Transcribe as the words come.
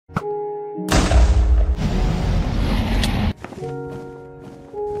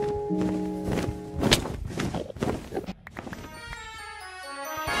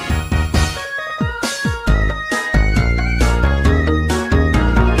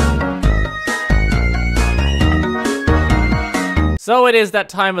So it is that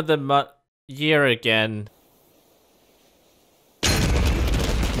time of the year again.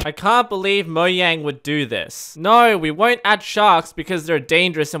 I can't believe Mojang would do this. No, we won't add sharks because they're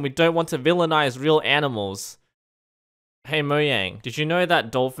dangerous and we don't want to villainize real animals. Hey Mojang, did you know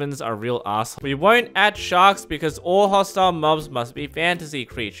that dolphins are real assholes? We won't add sharks because all hostile mobs must be fantasy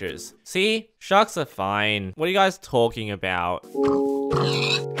creatures. See? Sharks are fine. What are you guys talking about?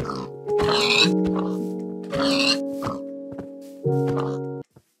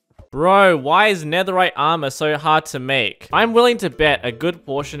 Bro, why is netherite armor so hard to make? I'm willing to bet a good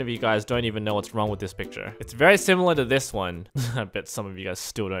portion of you guys don't even know what's wrong with this picture. It's very similar to this one. I bet some of you guys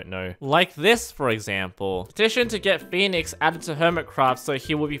still don't know. Like this, for example. Petition to get Phoenix added to Hermitcraft so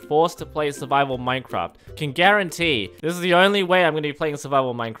he will be forced to play survival Minecraft. Can guarantee this is the only way I'm going to be playing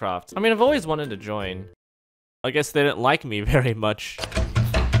survival Minecraft. I mean, I've always wanted to join. I guess they didn't like me very much.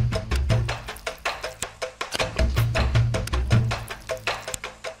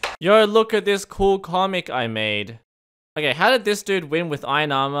 Yo, look at this cool comic I made. Okay, how did this dude win with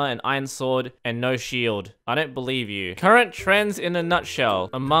iron armor and iron sword and no shield? I don't believe you. Current trends in a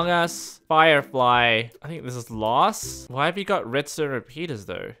nutshell. Among Us, Firefly. I think this is Lost. Why have you got redstone repeaters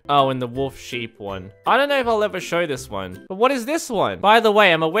though? Oh, and the wolf sheep one. I don't know if I'll ever show this one. But what is this one? By the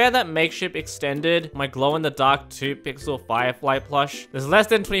way, I'm aware that Makeshift extended my glow-in-the-dark 2-pixel Firefly plush. There's less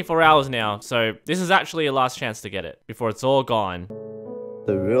than 24 hours now, so this is actually your last chance to get it before it's all gone.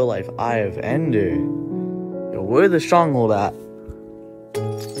 The real life Eye of Ender. Yo, where the stronghold at?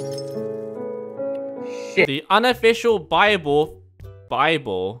 Shit. The unofficial Bible.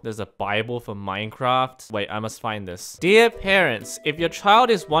 There's a Bible for Minecraft. Wait, I must find this. Dear parents, if your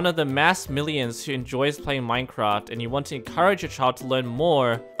child is one of the mass millions who enjoys playing Minecraft and you want to encourage your child to learn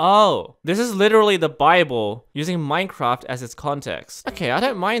more. Oh, this is literally the Bible using Minecraft as its context. Okay, I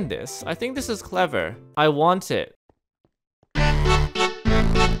don't mind this. I think this is clever. I want it.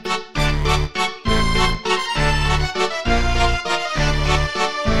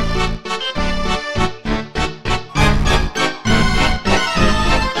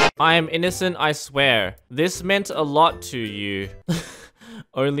 I am innocent, I swear. This meant a lot to you.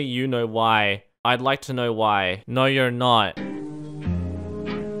 Only you know why. I'd like to know why. No, you're not.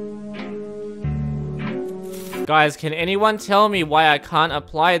 Guys, can anyone tell me why I can't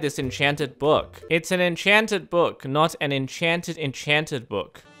apply this enchanted book? It's an enchanted book, not an enchanted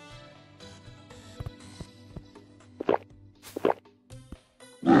book.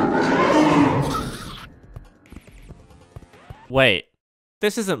 Wait.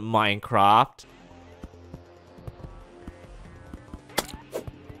 This isn't Minecraft.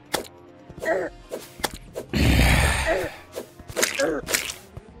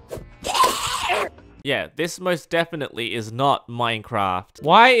 Yeah, this most definitely is not Minecraft.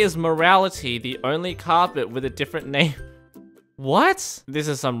 Why is morality the only carpet with a different name? What? This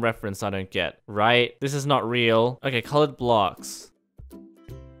is some reference I don't get, right? This is not real. Okay, colored blocks.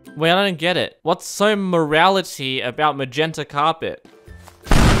 Wait, I don't get it. What's so morality about magenta carpet?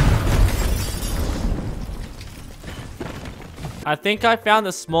 I think I found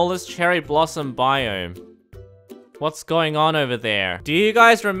the smallest cherry blossom biome. What's going on over there? Do you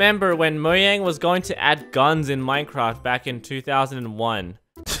guys remember when Mojang was going to add guns in Minecraft back in 2001?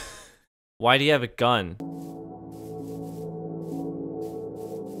 Why do you have a gun?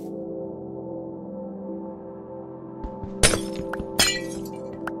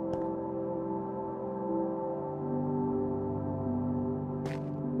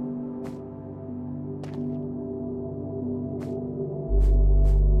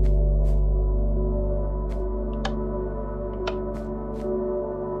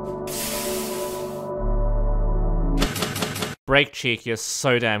 Break cheek, you're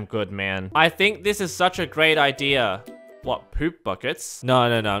so damn good, man. I think this is such a great idea. What, poop buckets? No,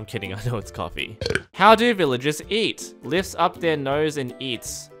 I'm kidding. I know it's coffee. How do villagers eat? Lifts up their nose and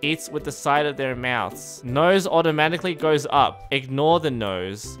eats. Eats with the side of their mouths. Nose automatically goes up. Ignore the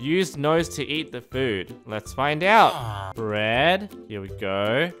nose. Use nose to eat the food. Let's find out. Bread. Here we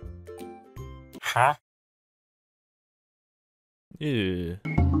go. Huh? Ew.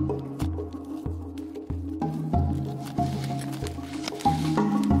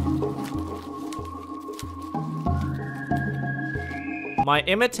 My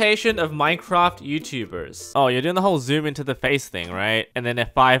imitation of Minecraft YouTubers. Oh, you're doing the whole zoom into the face thing, right? And then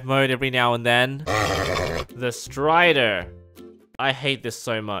F5 mode every now and then. The Strider. I hate this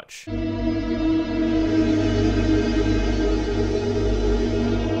so much.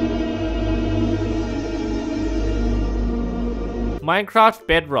 Minecraft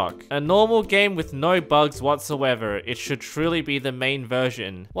Bedrock. A normal game with no bugs whatsoever. It should truly be the main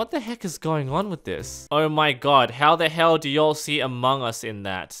version. What the heck is going on with this? Oh my god, how the hell do y'all see Among Us in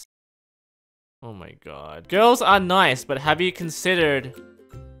that? Oh my god. Girls are nice, but have you considered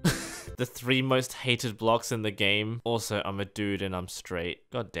the 3 most hated blocks in the game? Also, I'm a dude and I'm straight.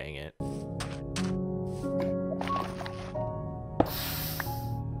 God dang it.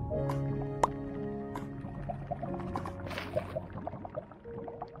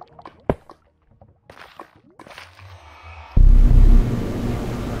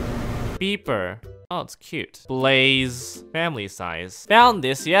 Beeper. Oh, it's cute. Blaze. Family size. Found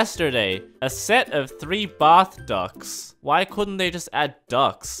this yesterday. A set of 3 bath ducks. Why couldn't they just add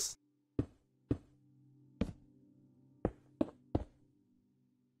ducks?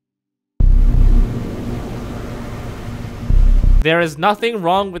 There is nothing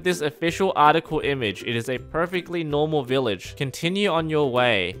wrong with this official article image. It is a perfectly normal village. Continue on your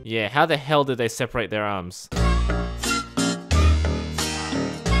way. Yeah, how the hell did they separate their arms?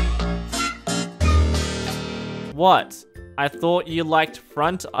 What? I thought you liked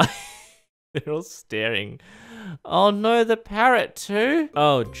front eye. They're all staring. Oh no, the parrot too?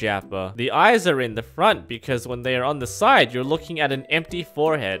 Oh, Japper. The eyes are in the front because when they are on the side, you're looking at an empty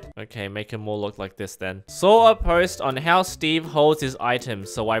forehead. Okay, make him more look like this then. Saw a post on how Steve holds his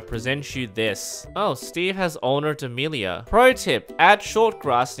items, so I present you this. Oh, Steve has owner Amelia. Pro tip, add short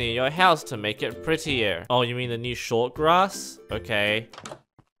grass near your house to make it prettier. Oh, you mean the new short grass? Okay.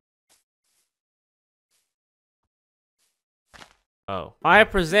 Oh. I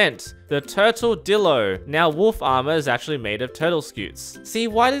present the Turtle Dillo. Now wolf armor is actually made of turtle scutes. See,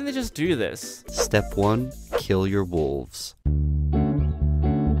 why didn't they just do this? Step 1. Kill your wolves.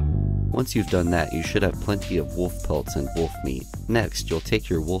 Once you've done that, you should have plenty of wolf pelts and wolf meat. Next, you'll take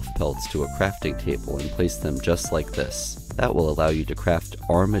your wolf pelts to a crafting table and place them just like this. That will allow you to craft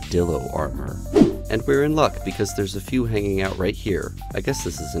armadillo armor. And we're in luck because there's a few hanging out right here. I guess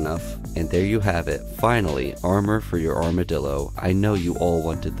this is enough. And there you have it. Finally, armor for your armadillo. I know you all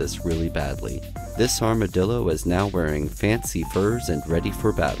wanted this really badly. This armadillo is now wearing fancy furs and ready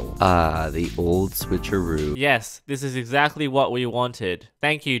for battle. Ah, the old switcheroo. Yes, this is exactly what we wanted.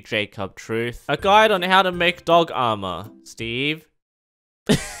 Thank you, Jacob Truth. A guide on how to make dog armor. Steve?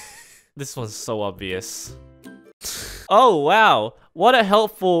 This one's so obvious. Oh, wow. What a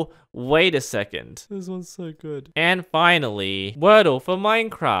helpful... Wait a second. This one's so good. And finally, Wordle for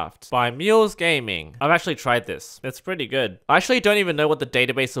Minecraft by Mules Gaming. I've actually tried this. It's pretty good. I actually don't even know what the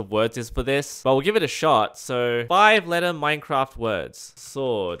database of words is for this, but we'll give it a shot. So, 5-letter Minecraft words.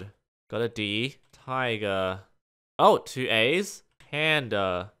 Sword. Got a D. Tiger. Oh, 2 A's.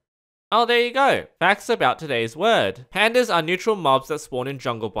 Panda. Oh, there you go. Facts about today's word. Pandas are neutral mobs that spawn in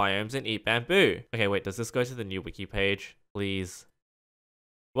jungle biomes and eat bamboo. Okay, wait, does this go to the new wiki page? Please.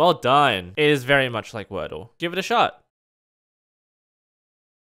 Well done. It is very much like Wordle. Give it a shot.